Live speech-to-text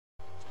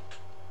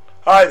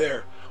Hi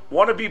there.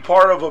 Want to be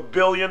part of a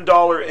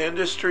billion-dollar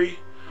industry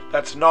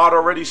that's not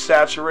already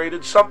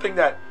saturated? Something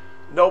that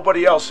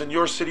nobody else in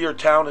your city or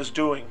town is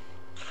doing.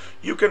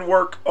 You can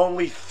work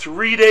only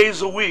 3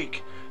 days a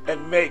week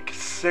and make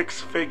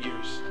six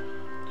figures.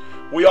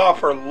 We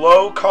offer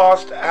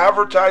low-cost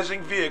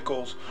advertising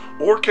vehicles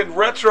or can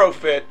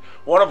retrofit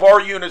one of our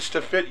units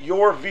to fit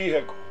your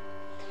vehicle.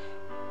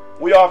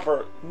 We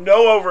offer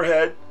no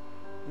overhead,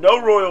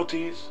 no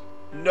royalties,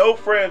 no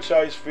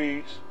franchise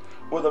fees,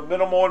 with a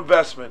minimal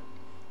investment.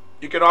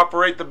 You can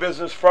operate the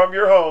business from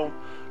your home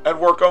and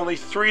work only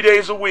 3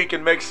 days a week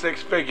and make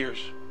six figures.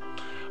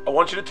 I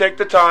want you to take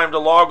the time to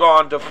log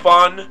on to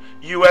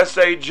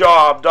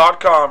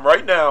funusajob.com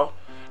right now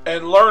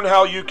and learn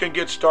how you can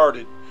get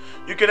started.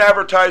 You can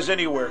advertise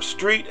anywhere,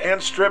 street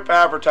and strip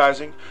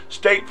advertising,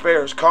 state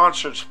fairs,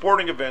 concerts,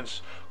 sporting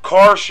events,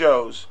 car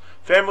shows,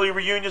 family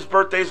reunions,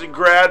 birthdays, and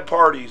grad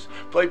parties.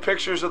 Play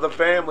pictures of the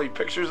family,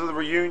 pictures of the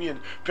reunion,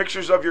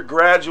 pictures of your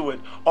graduate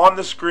on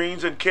the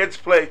screens, and kids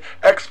play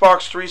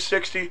Xbox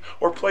 360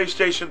 or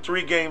PlayStation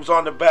 3 games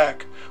on the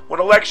back. When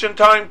election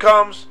time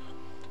comes,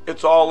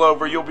 it's all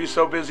over. You'll be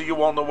so busy you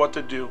won't know what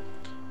to do.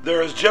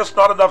 There is just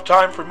not enough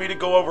time for me to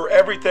go over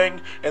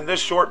everything in this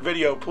short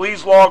video.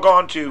 Please log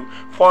on to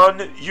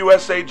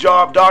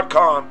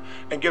funusajob.com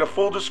and get a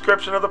full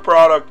description of the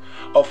product,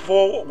 a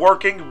full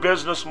working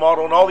business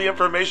model, and all the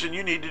information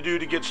you need to do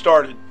to get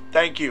started.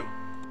 Thank you.